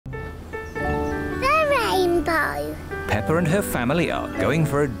Peppa and her family are going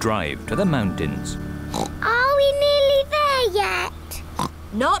for a drive to the mountains. Are we nearly there yet?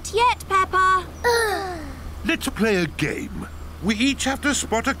 Not yet, Peppa. Let's play a game. We each have to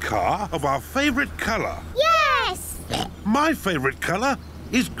spot a car of our favourite colour. Yes! My favourite colour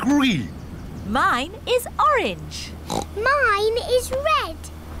is green. Mine is orange. Mine is red.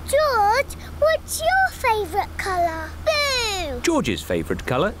 George, what's your favourite colour? Blue! George's favourite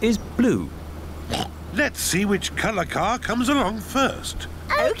colour is blue. Let's see which colour car comes along first.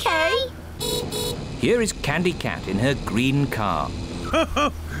 OK. Here is Candy Cat in her green car.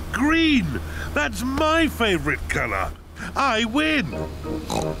 Green! That's my favourite colour. I win.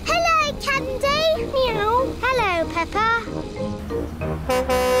 Hello, Candy. Meow. Hello, Peppa.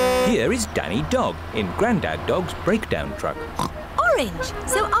 Here is Danny Dog in Grandad Dog's breakdown truck. Orange,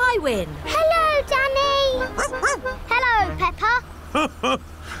 so I win. Hello, Danny. Hello, Peppa.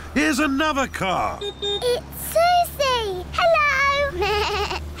 Here's another car. It's Susie. Hello.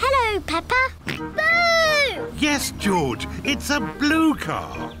 Hello, Peppa. Boo! Yes, George, it's a blue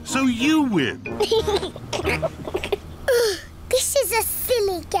car, so you win. This is a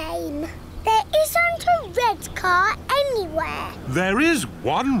silly game. There isn't a red car anywhere. There is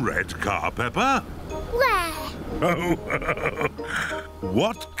one red car, Peppa. Where? Oh,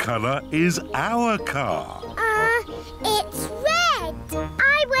 what colour is our car? It's red.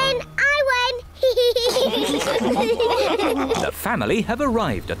 I win. The family have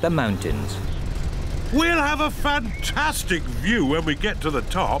arrived at the mountains. We'll have a fantastic view when we get to the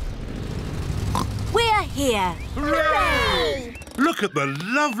top. We're here. Hooray! Look at the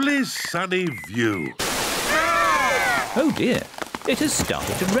lovely sunny view. Oh dear, it has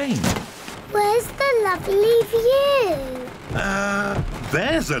started to rain. Where's the lovely view?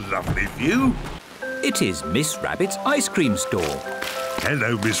 There's a lovely view. It is Miss Rabbit's ice cream store.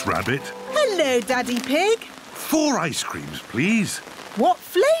 Hello, Miss Rabbit. Hello, Daddy Pig. 4 ice creams, please. What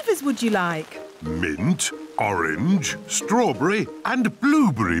flavours would you like? Mint, orange, strawberry and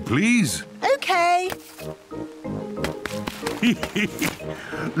blueberry, please. OK.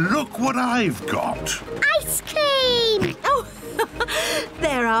 Look what I've got. Ice cream! Oh,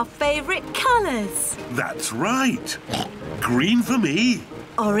 they're our favourite colours. That's right. Green for me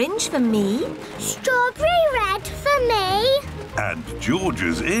Orange for me. Strawberry red for me. and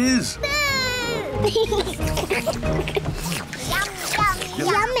George's is...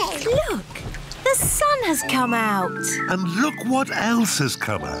 Yummy. Look, the sun has come out. And look what else has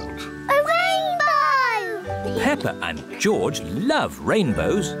come out. A rainbow. Peppa and George love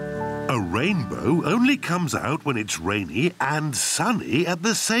rainbows. A rainbow only comes out when it's rainy and sunny at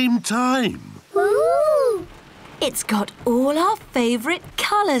the same time. Ooh. It's got all our favourite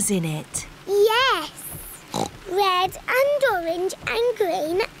colours in it. Yes. Red and orange and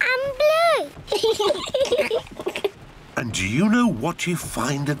green and blue. And do you know what you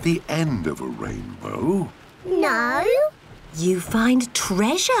find at the end of a rainbow? No. You find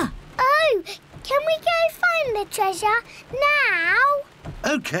treasure. Oh, can we go find the treasure now?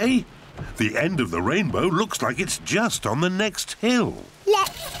 OK. The end of the rainbow looks like it's just on the next hill.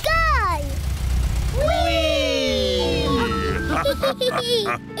 Let's go. Whee!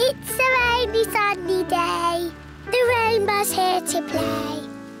 It's a rainy, sunny day. The rainbow's here to play.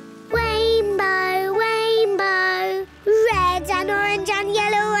 Rainbow, rainbow, red and orange and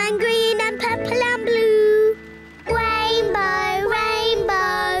yellow and green and purple and blue. Rainbow,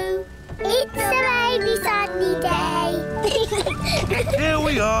 rainbow, it's a rainy, sunny day. Here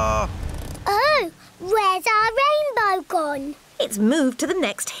we are. Oh, where's our rainbow gone? It's moved to the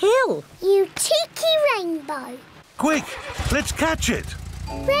next hill. You cheeky rainbow. Quick, let's catch it.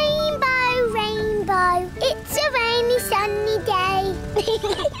 Rainbow, rainbow, it's a rainy, sunny day.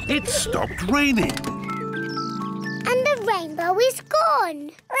 It stopped raining. And the rainbow is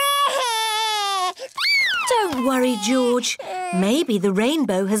gone. Don't worry, George. Maybe the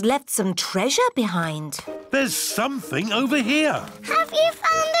rainbow has left some treasure behind. There's something over here. Have you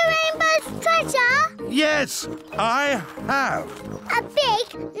found the rainbow's treasure? Yes, I have. A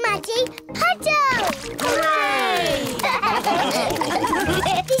big, muddy puddle! Hooray!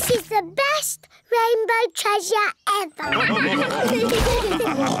 This is the best rainbow treasure ever.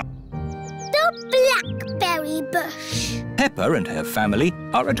 The blackberry bush. Peppa and her family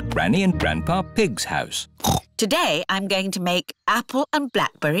are at Granny and Grandpa Pig's house. Today I'm going to make apple and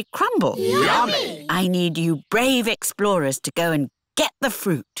blackberry crumble. Yummy! I need you brave explorers to go and get the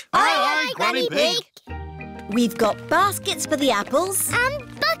fruit. Aye, Granny Pig. We've got baskets for the apples. And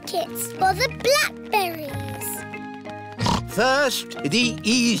buckets for the blackberries. First, the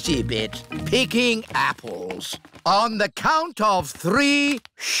easy bit, picking apples. On the count of 3,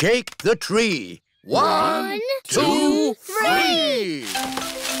 shake the tree. 1, 2, 3.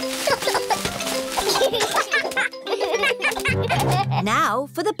 Now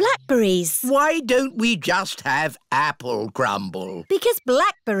for the blackberries. Why don't we just have apple crumble? Because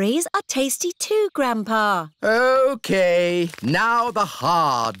blackberries are tasty too, Grandpa. OK, now the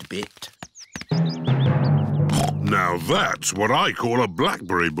hard bit. Now that's what I call a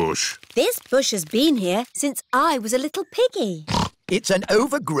blackberry bush. This bush has been here since I was a little piggy. It's an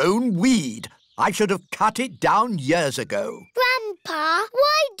overgrown weed. I should have cut it down years ago. Grandpa,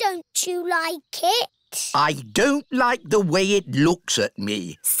 why don't you like it? I don't like the way it looks at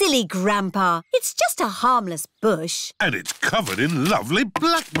me. Silly Grandpa, it's just a harmless bush. And it's covered in lovely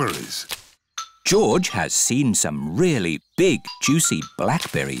blackberries. George has seen some really big, juicy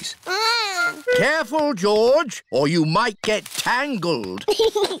blackberries. Careful, George, or you might get tangled.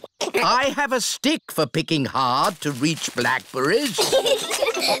 I have a stick for picking hard to reach blackberries.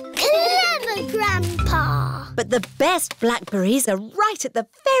 Clever, Grandpa. But the best blackberries are right at the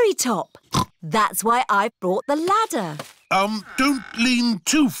very top. That's why I brought the ladder. Don't lean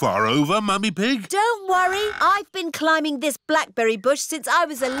too far over, Mummy Pig. Don't worry, I've been climbing this blackberry bush since I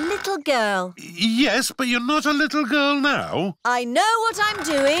was a little girl. Yes, but you're not a little girl now. I know what I'm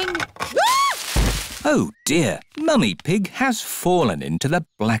doing. Oh dear, Mummy Pig has fallen into the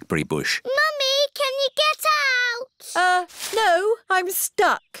blackberry bush. Mummy, can you get out? No, I'm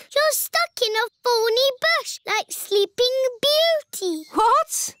stuck. You're stuck in a thorny bush like Sleeping Beauty.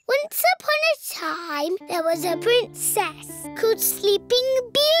 What? Once upon a time, there was a princess called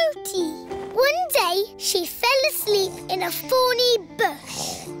Sleeping Beauty. One day, she fell asleep in a thorny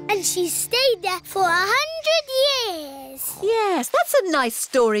bush and she stayed there for 100 years. Yes, that's a nice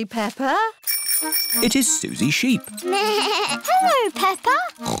story, Peppa. It is Susie Sheep. Hello, Peppa.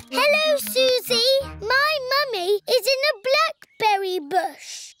 Hello, Susie. My mummy is in a blackberry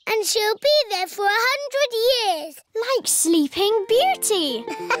bush and she'll be there for 100 years. Like Sleeping Beauty.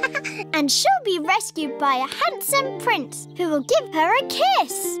 And she'll be rescued by a handsome prince who will give her a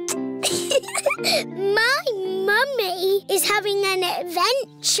kiss. My mummy is having an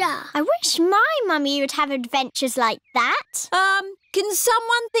adventure. I wish my mummy would have adventures like that. Can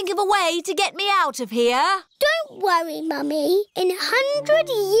someone think of a way to get me out of here? Don't worry, Mummy. In 100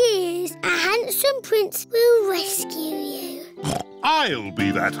 years, a handsome prince will rescue you. I'll be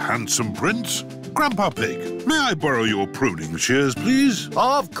that handsome prince. Grandpa Pig, may I borrow your pruning shears, please?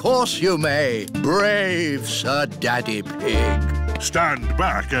 Of course you may, brave Sir Daddy Pig. Stand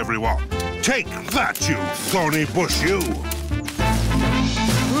back, everyone. Take that, you thorny bush, you!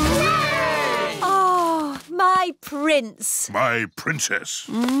 Oh, my prince. My princess.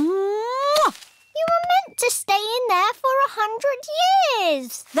 You were meant to stay in there for 100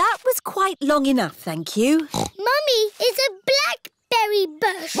 years. That was quite long enough, thank you. Mummy is a blackberry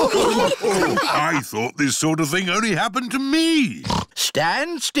bush. I thought this sort of thing only happened to me.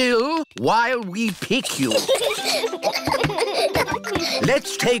 Stand still while we pick you.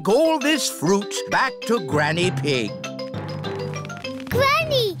 Let's take all this fruit back to Granny Pig.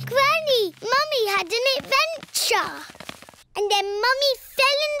 Granny, Mummy had an adventure. And then Mummy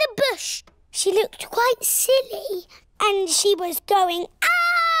fell in the bush. She looked quite silly and she was going,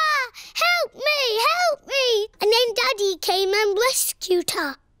 "Ah! Help me, help me!" And then Daddy came and rescued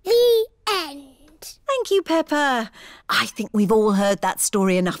her. The end. Thank you, Peppa. I think we've all heard that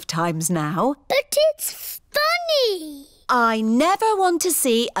story enough times now. But it's funny. I never want to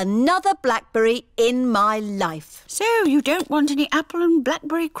see another blackberry in my life. So you don't want any apple and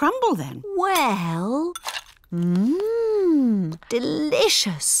blackberry crumble then? Well,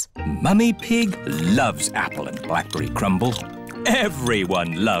 delicious. Mummy Pig loves apple and blackberry crumble.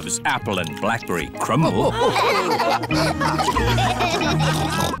 Everyone loves apple and blackberry crumble.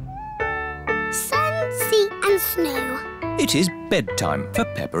 Sun, sea and snow. It is bedtime for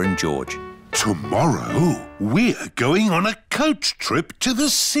Peppa and George. Tomorrow, we're going on a coach trip to the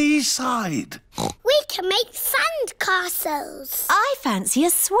seaside. We can make sand castles. I fancy a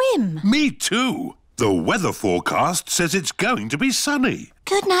swim. Me too. The weather forecast says it's going to be sunny.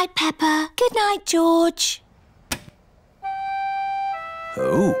 Good night, Peppa. Good night, George.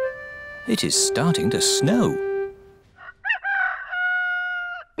 Oh, it is starting to snow.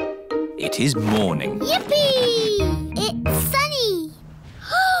 It is morning. Yippee! It's sunny.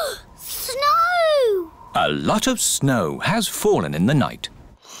 Snow! A lot of snow has fallen in the night.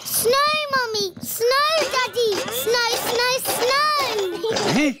 Snow, Mummy! Snow, Daddy! Snow, snow, snow!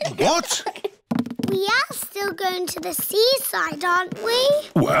 Eh? What? We are still going to the seaside, aren't we?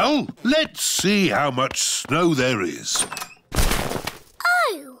 Well, let's see how much snow there is.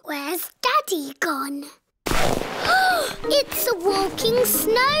 Oh, where's Daddy gone? It's a walking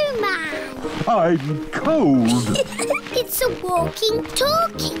snowman. I'm cold. It's a walking,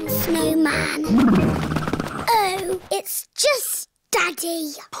 talking snowman. Oh, it's just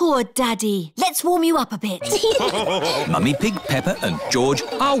Daddy. Poor Daddy. Let's warm you up a bit. Mummy Pig, Peppa and George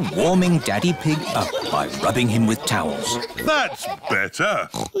are warming Daddy Pig up by rubbing him with towels. That's better.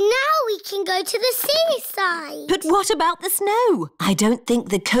 Now we can go to the seaside. But what about the snow? I don't think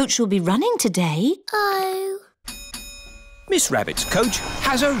the coach will be running today. Oh. Miss Rabbit's coach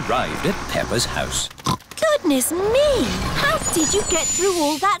has arrived at Peppa's house. Goodness me! How did you get through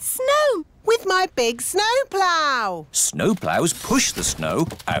all that snow? With my big snowplow. Snowplows push the snow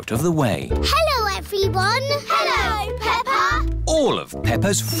out of the way. Hello, everyone. Hello, Peppa. All of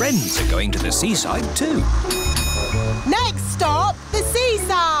Peppa's friends are going to the seaside too. Next stop, the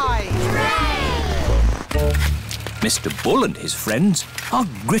seaside. Hooray! Mr. Bull and his friends are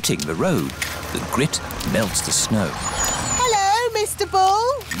gritting the road. The grit melts the snow. Hello, Mr.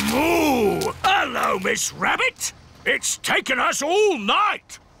 Bull. Moo! Hello, Miss Rabbit. It's taken us all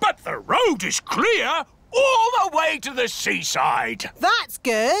night, but the road is clear all the way to the seaside. That's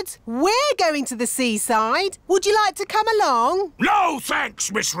good. We're going to the seaside. Would you like to come along? No,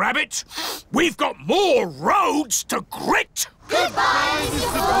 thanks, Miss Rabbit. We've got more roads to grit. Goodbye,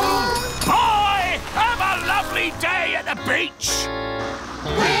 Mr. Bull. Bye! Have a lovely day at the beach.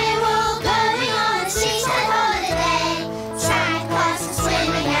 We're all going on a seaside holiday. Sandcastles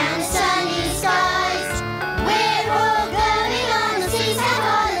swimming and sunny skies. We're all going on a seaside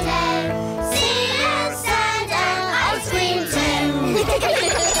holiday. Sea and sand and ice cream too.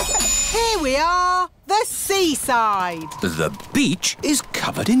 Here we are, the seaside. The beach is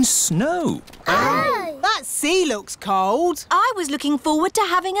covered in snow. Oh. That sea looks cold. I was looking forward to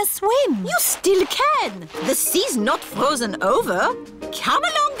having a swim. You still can. The sea's not frozen over. Come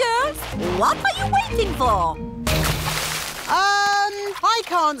along, girls. What are you waiting for? I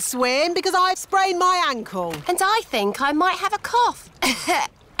can't swim because I've sprained my ankle. And I think I might have a cough.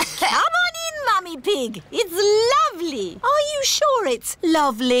 Come on in, Mummy Pig. It's lovely. Are you sure it's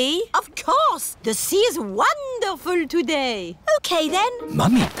lovely? Of course. The sea is wonderful today. OK, then.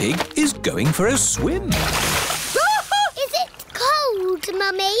 Mummy Pig is going for a swim. Is it cold,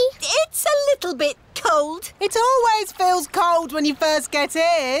 Mummy? It's a little bit cold. It always feels cold when you first get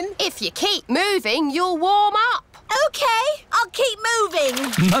in. If you keep moving, you'll warm up. OK, I'll keep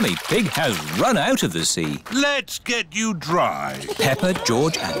moving. Mummy Pig has run out of the sea. Let's get you dry. Peppa,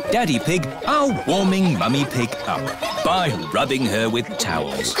 George and Daddy Pig are warming Mummy Pig up by rubbing her with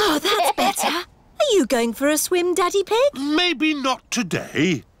towels. Oh, that's better. Are you going for a swim, Daddy Pig? Maybe not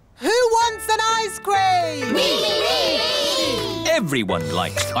today. Who wants an ice cream? Me! Everyone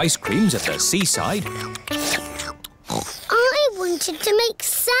likes ice creams at the seaside. I wanted to make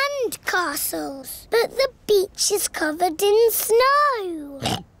sand castles, but the beach is covered in snow.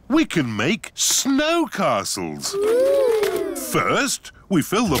 We can make snow castles. First, we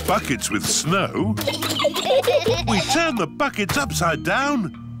fill the buckets with snow. We turn the buckets upside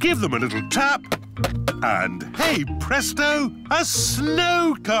down, give them a little tap, and hey presto, a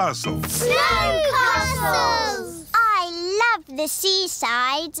snow castle. Snow castles! I love the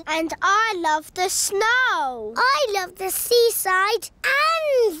seaside. And I love the snow. I love the seaside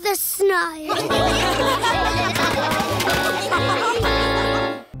and the snow.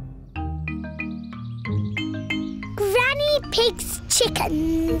 Granny Pig's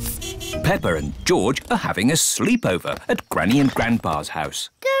chickens. Peppa and George are having a sleepover at Granny and Grandpa's house.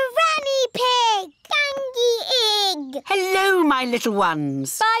 Granny Pig! Gangy Egg! Hello, my little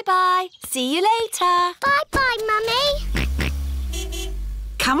ones. Bye-bye. See you later. Bye-bye, Mummy.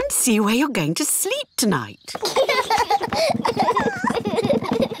 Come and see where you're going to sleep tonight.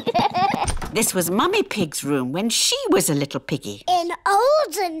 This was Mummy Pig's room when she was a little piggy. In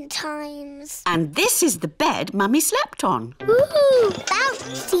olden times. And this is the bed Mummy slept on. Ooh,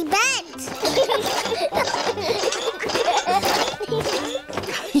 bouncy bed.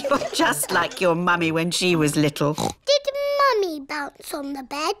 You're just like your mummy when she was little. Did Mummy bounce on the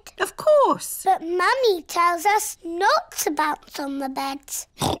bed? Of course. But Mummy tells us not to bounce on the bed.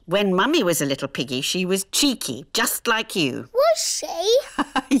 When Mummy was a little piggy, she was cheeky, just like you. Was she?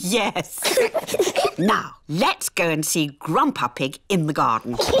 Yes. Now, let's go and see Grandpa Pig in the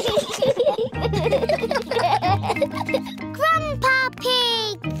garden. Grandpa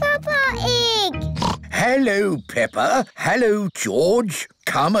Pig! Peppa Pig! Hello, Peppa. Hello, George.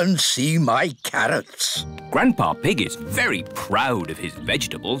 Come and see my carrots. Grandpa Pig is very proud of his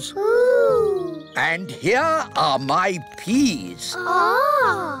vegetables. Ooh! And here are my peas.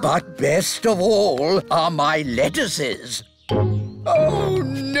 Ah! But best of all are my lettuces. Oh,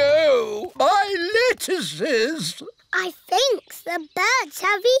 no! My lettuces! I think the birds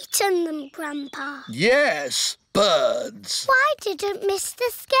have eaten them, Grandpa. Yes, birds. Why didn't Mr.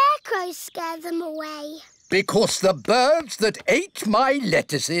 Scarecrow scare them away? Because the birds that ate my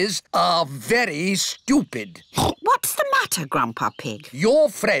lettuces are very stupid. What's the matter, Grandpa Pig? Your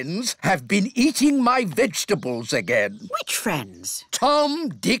friends have been eating my vegetables again. Which friends? Tom,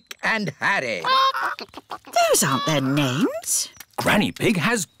 Dick and Harry. Those aren't their names. Granny Pig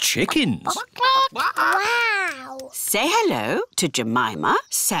has chickens. Wow! Say hello to Jemima,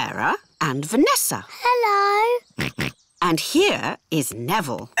 Sarah and Vanessa. Hello. And here is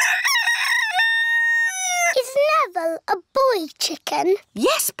Neville. Is Neville a boy chicken?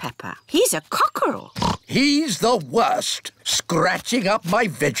 Yes, Peppa. He's a cockerel. He's the worst, scratching up my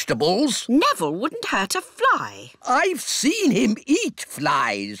vegetables. Neville wouldn't hurt a fly. I've seen him eat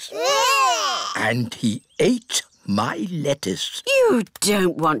flies. And he ate my lettuce. You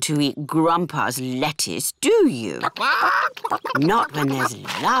don't want to eat Grandpa's lettuce, do you? Not when there's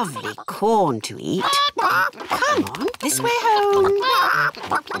lovely corn to eat. Come on, this way home.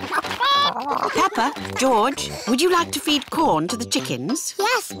 Peppa, George, would you like to feed corn to the chickens?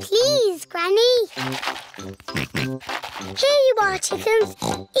 Yes, please, Granny. Here you are, chickens.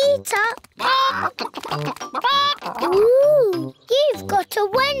 Eat up. Ooh, you've got a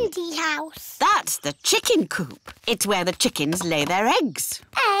Wendy house. That's the chicken coop. It's where the chickens lay their eggs.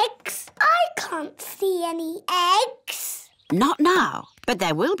 Eggs? I can't see any eggs. Not now, but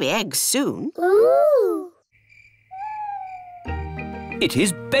there will be eggs soon. Ooh. It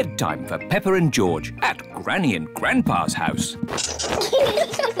is bedtime for Peppa and George at Granny and Grandpa's house. Have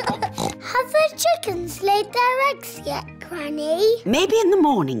the chickens laid their eggs yet, Granny? Maybe in the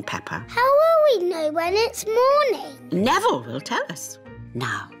morning, Peppa. How will we know when it's morning? Neville will tell us.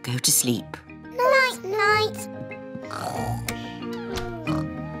 Now, go to sleep. Night, night.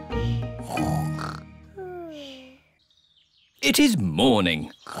 It is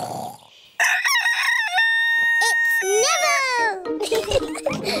morning. It's Neville!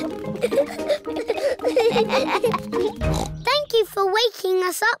 Thank you for waking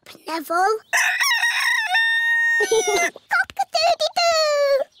us up, Neville.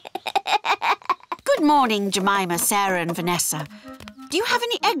 Cock-a-doodle-doo! Good morning, Jemima, Sarah and Vanessa. Do you have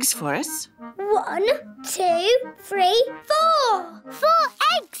any eggs for us? 1, 2, 3, 4. 4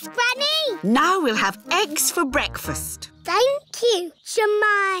 eggs, Granny. Now we'll have eggs for breakfast. Thank you,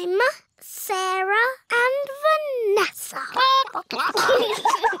 Jemima, Sarah and Vanessa.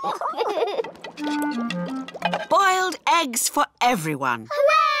 Boiled eggs for everyone.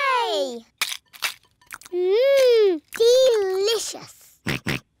 Hooray! Mmm, delicious.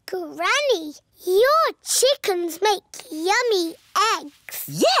 Granny, your chickens make yummy eggs.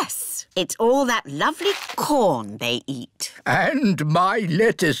 Yes, it's all that lovely corn they eat. And my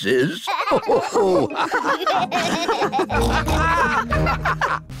lettuces.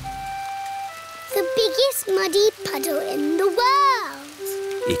 The biggest muddy puddle in the world.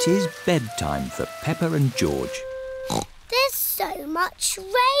 It is bedtime for Peppa and George. There's so much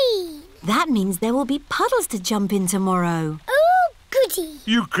rain. That means there will be puddles to jump in tomorrow. Oh, goody.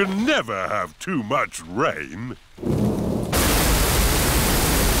 You can never have too much rain.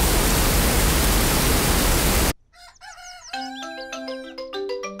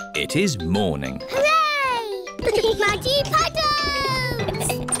 It is morning. Hooray! Muddy puddles!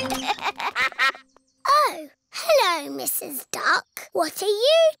 Oh, hello, Mrs. Duck. What are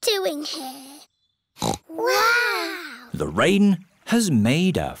you doing here? Wow! The rain has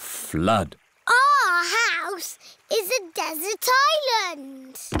made a flood. Our house is a desert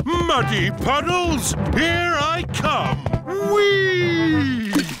island. Muddy puddles, here I come.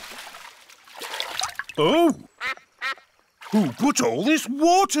 Whee! Oh! Who put all this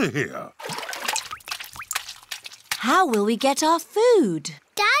water here? How will we get our food?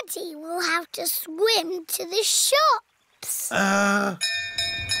 Daddy will have to swim to the shops.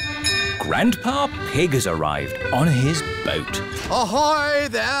 Grandpa Pig has arrived on his boat. Ahoy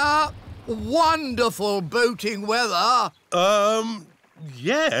there! Wonderful boating weather.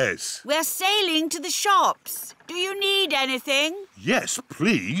 Yes. We're sailing to the shops. Do you need anything? Yes,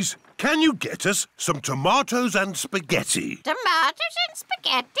 please. Can you get us some tomatoes and spaghetti? Tomatoes and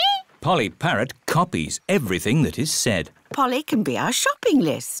spaghetti? Polly Parrot copies everything that is said. Polly can be our shopping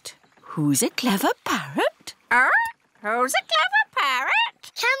list. Who's a clever parrot? Who's a clever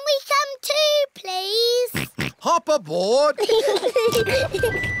parrot? Can we come too, please? Hop aboard.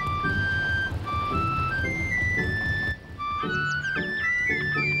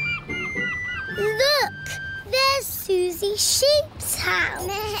 Look, there's Susie Sheep's house.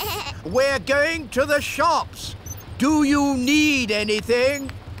 We're going to the shops. Do you need anything?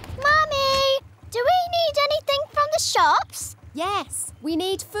 Mummy, do we need anything from the shops? Yes, we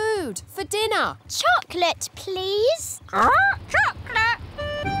need food for dinner. Chocolate, please. Chocolate.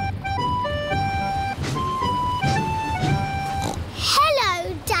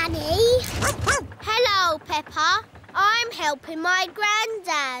 Hello, Danny. Hello, Peppa. I'm helping my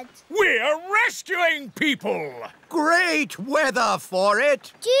granddad. We're rescuing people. Great weather for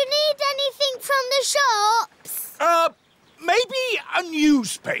it. Do you need anything from the shops? Maybe a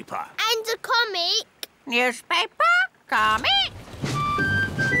newspaper. And a comic? Newspaper? Comic?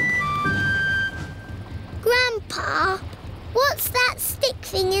 Grandpa, what's that stick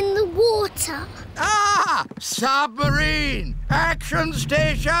thing in the water? Ah! Submarine! Action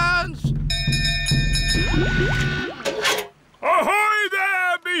stations! Ahoy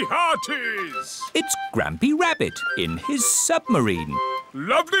there, me hearties! It's Grampy Rabbit in his submarine.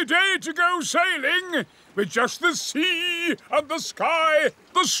 Lovely day to go sailing with just the sea and the sky.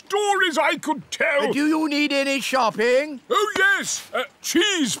 The stories I could tell. Do you need any shopping? Oh, yes.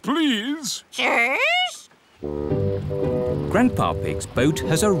 Cheese, please. Cheese? Grandpa Pig's boat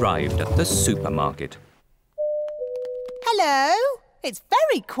has arrived at the supermarket. Hello. It's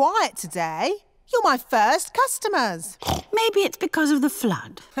very quiet today. You're my first customers. Maybe it's because of the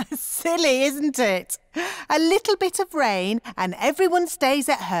flood. Silly, isn't it? A little bit of rain and everyone stays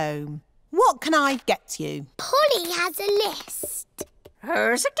at home. What can I get you? Polly has a list.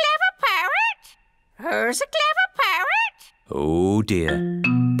 Who's a clever parrot? Who's a clever parrot? Oh dear,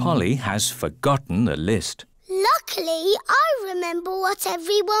 Polly has forgotten the list. Luckily, I remember what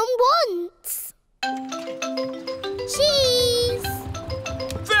everyone wants. Cheese.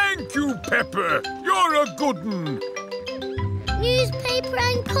 Thank you, Pepper. You're a good un. Newspaper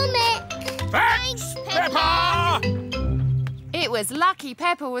and comic. Thanks, Pepper! It was lucky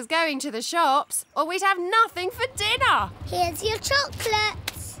Peppa was going to the shops, or we'd have nothing for dinner. Here's your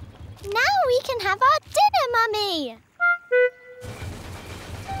chocolates. Now we can have our dinner, Mummy.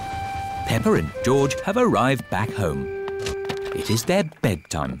 Peppa and George have arrived back home. It is their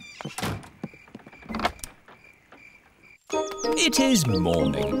bedtime. It is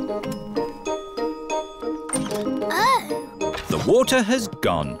morning. Oh. The water has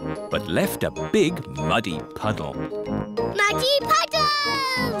gone, but left a big muddy puddle. Muddy puddle!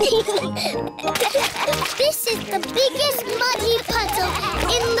 This is the biggest muddy puddle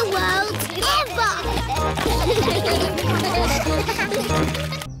in the world ever!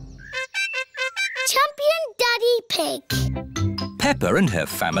 Champion Daddy Pig. Peppa and her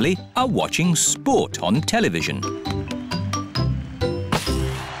family are watching sport on television.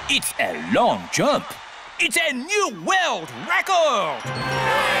 It's a long jump. It's a new world record!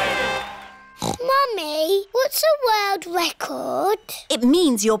 Mummy, what's a world record? It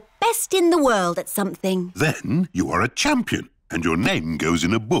means you're best in the world at something. Then you are a champion, and your name goes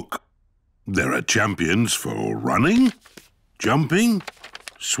in a book. There are champions for running, jumping,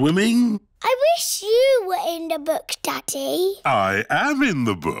 swimming. I wish you were in the book, Daddy. I am in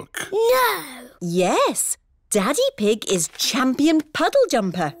the book. No. Yes, Daddy Pig is champion puddle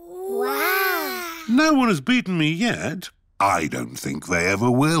jumper. Wow. No one has beaten me yet. I don't think they ever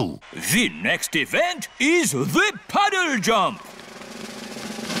will. The next event is the puddle jump.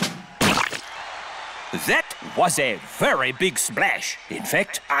 That was a very big splash. In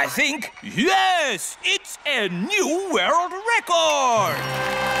fact, I think, yes, it's a new world record.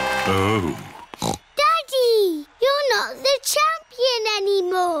 Oh. Daddy, you're not the champion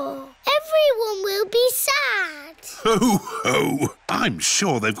anymore. Everyone will be sad. Ho, ho. I'm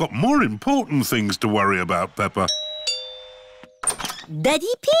sure they've got more important things to worry about, Peppa.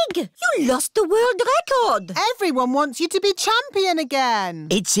 Daddy Pig, you lost the world record. Everyone wants you to be champion again.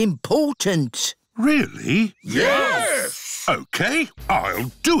 It's important. Really? Yes! OK,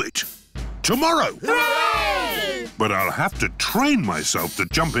 I'll do it. Tomorrow. Hooray! But I'll have to train myself to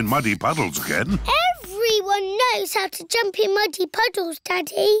jump in muddy puddles again. Everyone knows how to jump in muddy puddles,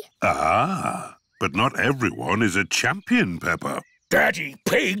 Daddy. Ah, but not everyone is a champion, Peppa. Daddy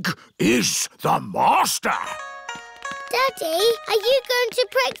Pig is the master. Daddy, are you going to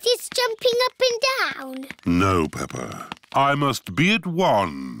practice jumping up and down? No, Peppa. I must be at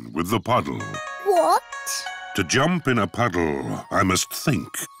one with the puddle. What? To jump in a puddle, I must think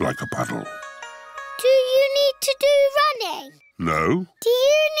like a puddle. Do you need to do running? No? Do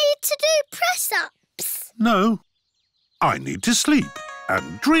you need to do press-ups? No. I need to sleep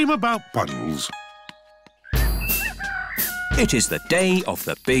and dream about puddles. It is the day of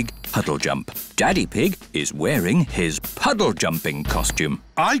the big puddle jump. Daddy Pig is wearing his puddle jumping costume.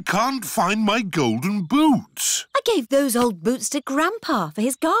 I can't find my golden boots. I gave those old boots to Grandpa for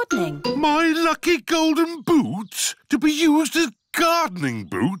his gardening. My lucky golden boots to be used as gardening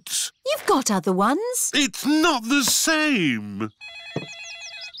boots? You've got other ones. It's not the same.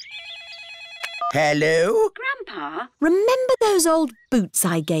 Hello? Grandpa? Remember those old boots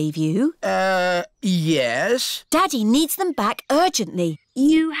I gave you? Yes. Daddy needs them back urgently.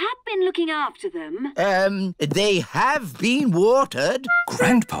 You have been looking after them. They have been watered.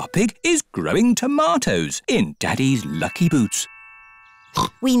 Grandpa Pig is growing tomatoes in Daddy's lucky boots.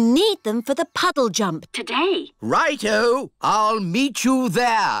 We need them for the puddle jump. Today. Righto, I'll meet you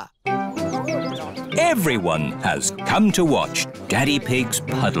there. Everyone has come to watch Daddy Pig's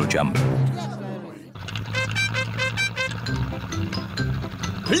puddle jump.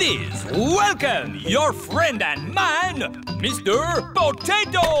 Please welcome your friend and mine, Mr.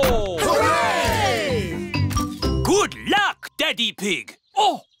 Potato! Hooray! Good luck, Daddy Pig.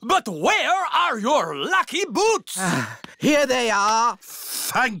 Oh, but where are your lucky boots? Here they are.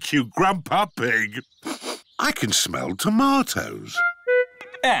 Thank you, Grandpa Pig. I can smell tomatoes.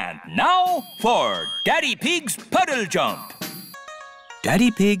 And now for Daddy Pig's puddle jump.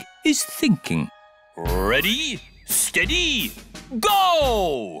 Daddy Pig is thinking. Ready, steady,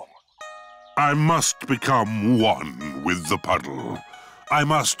 go! I must become one with the puddle. I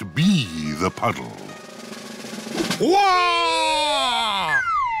must be the puddle. Whoa!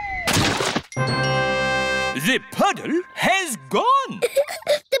 The puddle has gone.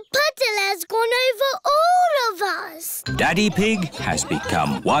 The puddle has gone over all of us. Daddy Pig has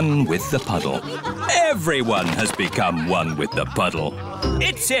become one with the puddle. Everyone has become one with the puddle.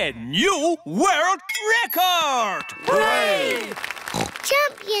 It's a new world record! Hooray!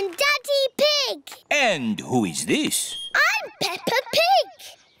 Champion Daddy Pig. And who is this? I'm Peppa Pig.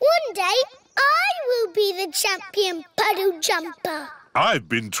 One day, I will be the champion puddle jumper. I've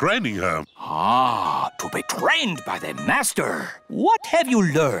been training her. Ah, to be trained by the master. What have you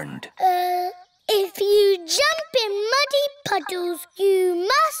learned? If you jump in muddy puddles, you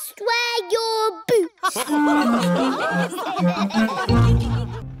must wear your boots.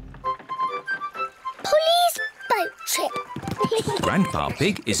 Polly's boat trip. Grandpa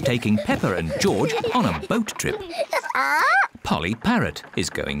Pig is taking Peppa and George on a boat trip. Polly Parrot is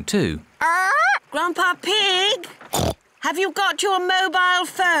going too. Grandpa Pig, have you got your mobile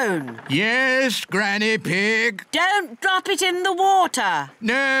phone? Yes, Granny Pig. Don't drop it in the water.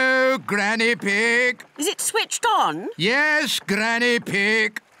 No, Granny Pig. Is it switched on? Yes, Granny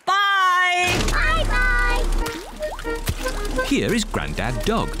Pig. Bye! Bye-bye. Here is Grandad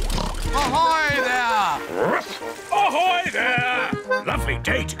Dog. Ahoy there! Ahoy there! Lovely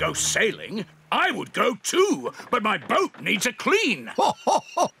day to go sailing. I would go too, but my boat needs a clean.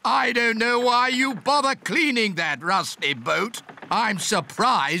 I don't know why you bother cleaning that rusty boat. I'm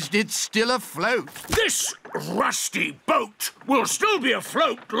surprised it's still afloat. This rusty boat will still be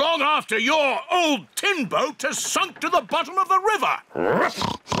afloat long after your old tin boat has sunk to the bottom of the river.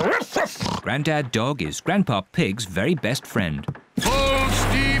 Grandad Dog is Grandpa Pig's very best friend. Full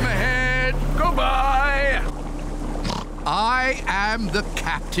steam ahead. Goodbye. I am the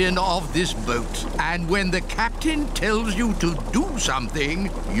captain of this boat, and when the captain tells you to do something,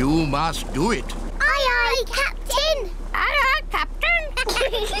 you must do it. Aye, aye, Captain. Aye, Captain.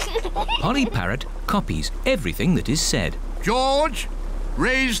 Polly Parrot copies everything that is said. George,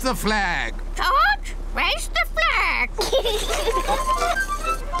 raise the flag. George, raise the flag.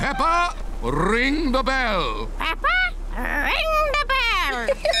 Peppa, ring the bell. Peppa, ring the bell.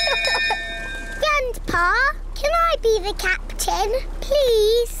 Grandpa, can I be the captain,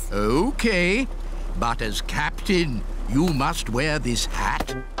 please? Okay, but as captain, you must wear this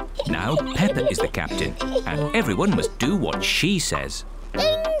hat. Now Peppa is the captain, and everyone must do what she says.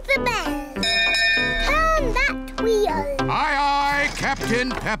 Ring the bell. Turn that wheel. Aye, aye, Captain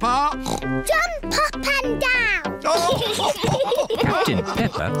Peppa. Jump up and down. Captain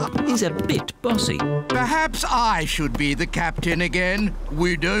Peppa is a bit bossy. Perhaps I should be the captain again.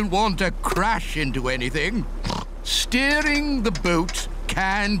 We don't want to crash into anything. Steering the boat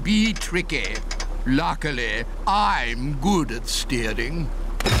can be tricky. Luckily, I'm good at steering.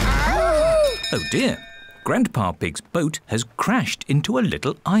 Oh dear, Grandpa Pig's boat has crashed into a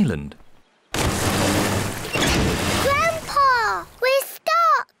little island. Grandpa, we're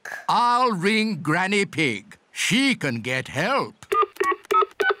stuck. I'll ring Granny Pig. She can get help.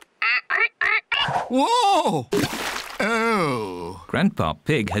 Whoa! Oh. Grandpa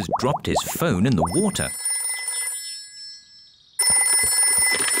Pig has dropped his phone in the water.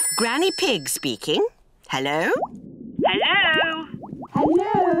 Granny Pig speaking. Hello? Hello?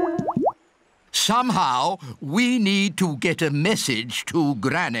 Somehow, we need to get a message to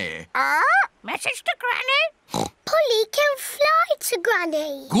Granny. Message to Granny? Polly can fly to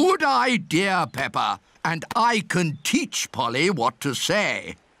Granny. Good idea, Peppa. And I can teach Polly what to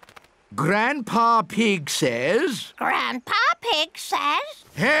say. Grandpa Pig says... Grandpa Pig says...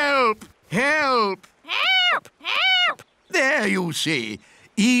 Help! Help! Help! Help! There you see.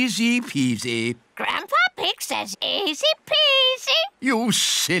 Easy peasy. Grandpa Pig says easy peasy. You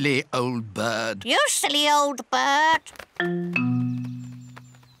silly old bird. You silly old bird.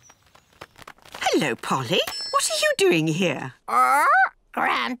 Hello, Polly. What are you doing here?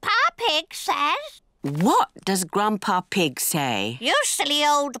 Grandpa Pig says... What does Grandpa Pig say? You silly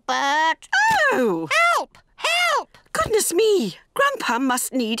old bird. Oh! Help! Help! Goodness me! Grandpa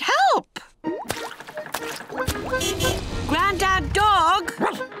must need help. Grandad Dog!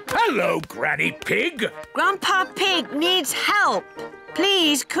 Hello, Granny Pig. Grandpa Pig needs help.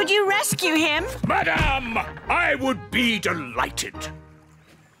 Please, could you rescue him? Madam, I would be delighted.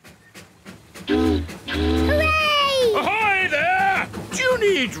 Hooray! Ahoy there! Do you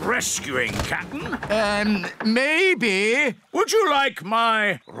need rescuing, Captain? Maybe. Would you like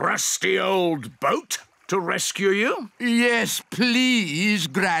my rusty old boat to rescue you? Yes, please,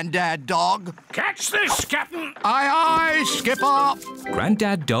 Grandad Dog. Catch this, Captain! Aye, aye, Skipper.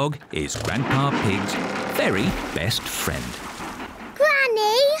 Grandad Dog is Grandpa Pig's very best friend.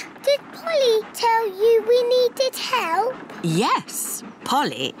 Granny, did Polly tell you we needed help? Yes.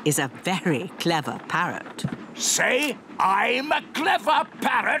 Polly is a very clever parrot. Say, I'm a clever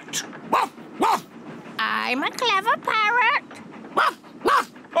parrot. Woof, woof. I'm a clever parrot. Woof,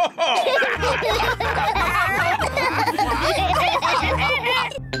 woof. Ho, ho.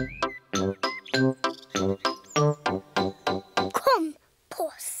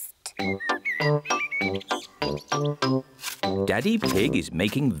 Compost. Daddy Pig is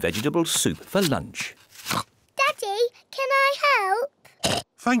making vegetable soup for lunch. Daddy, can I help?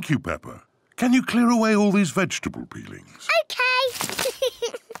 Thank you, Peppa. Can you clear away all these vegetable peelings? OK.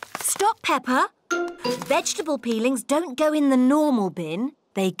 Stop, Peppa. Vegetable peelings don't go in the normal bin.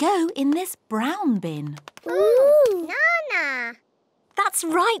 They go in this brown bin. Ooh, Nana. That's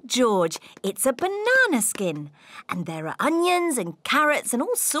right, George. It's a banana skin. And there are onions and carrots and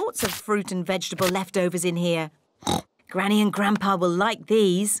all sorts of fruit and vegetable leftovers in here. Granny and Grandpa will like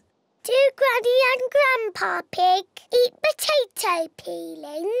these. Do Granny and Grandpa Pig eat potato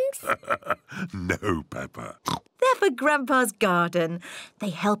peelings? No, Peppa. They're for Grandpa's garden. They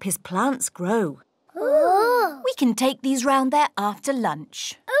help his plants grow. Oh. We can take these round there after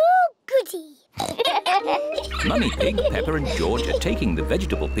lunch. Oh, goody. Mummy Pig, Peppa and George are taking the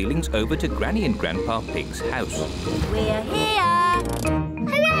vegetable peelings over to Granny and Grandpa Pig's house. We're here.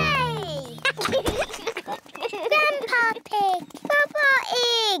 Hooray! Grandpa Pig, Papa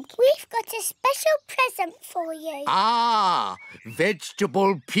Pig, we've got a special present for you. Ah,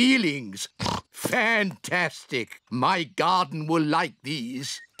 vegetable peelings. Fantastic. My garden will like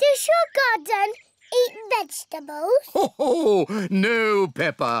these. Does your garden eat vegetables? Oh, no,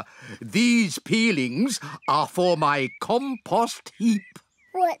 Peppa. These peelings are for my compost heap.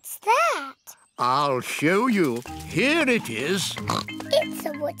 What's that? I'll show you. Here it is. It's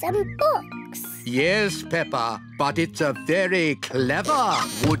a wooden box. Yes, Peppa, but it's a very clever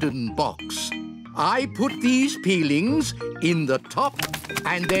wooden box. I put these peelings in the top,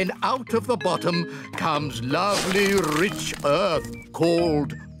 and then out of the bottom comes lovely rich earth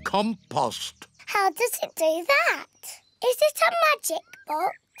called compost. How does it do that? Is it a magic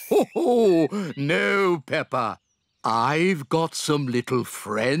box? Oh, no, Peppa. I've got some little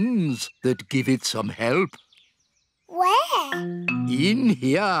friends that give it some help. Where? In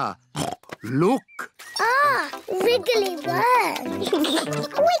here. Look. Ah, wriggly worms.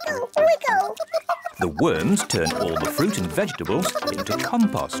 Wiggle, wiggle. The worms turn all the fruit and vegetables into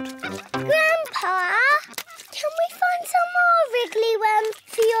compost. Grandpa, can we find some more wriggly worms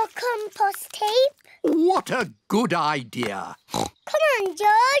for your compost heap? What a good idea. Come on,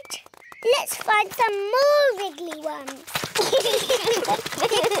 George. Let's find some more wriggly worms.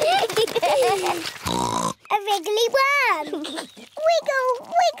 A wriggly worm. Wiggle,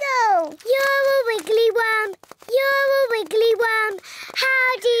 wiggle. You're a wiggly worm. You're a wiggly worm. How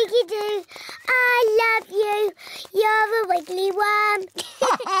do you do? I love you. You're a wiggly worm.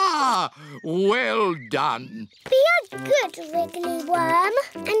 Ha ha! Well done. Be a good wiggly worm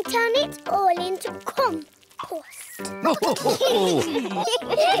and turn it all into compost.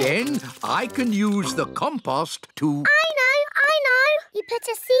 Then I can use the compost to... I know. You put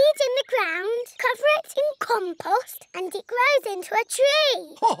a seed in the ground, cover it in compost, and it grows into a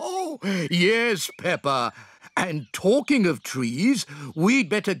tree. Oh, yes, Peppa. And talking of trees, we'd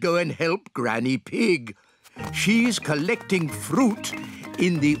better go and help Granny Pig. She's collecting fruit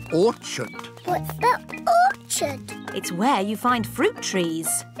in the orchard. What's the orchard? It's where you find fruit trees.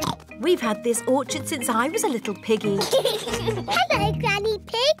 We've had this orchard since I was a little piggy. Hello, Granny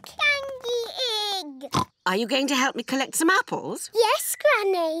Pig. Candy egg. Are you going to help me collect some apples? Yes,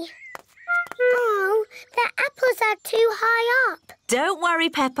 Granny. Oh, the apples are too high up. Don't worry,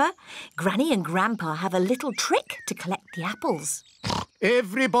 Peppa. Granny and Grandpa have a little trick to collect the apples.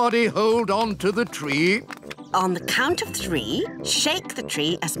 Everybody hold on to the tree. On the count of 3, shake the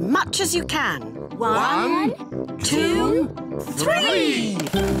tree as much as you can. 1, 2, 3!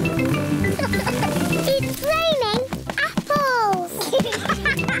 It's raining apples.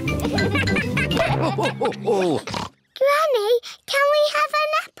 Granny, can we have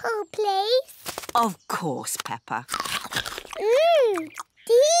an apple, please? Of course, Peppa.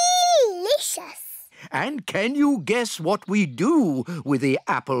 Delicious. And can you guess what we do with the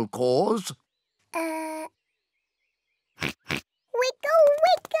apple cores? Wiggle,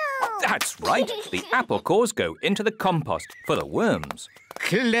 wiggle. That's right. The apple cores go into the compost for the worms.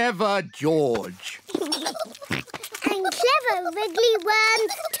 Clever, George. And clever wriggly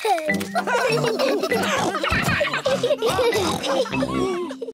worms too.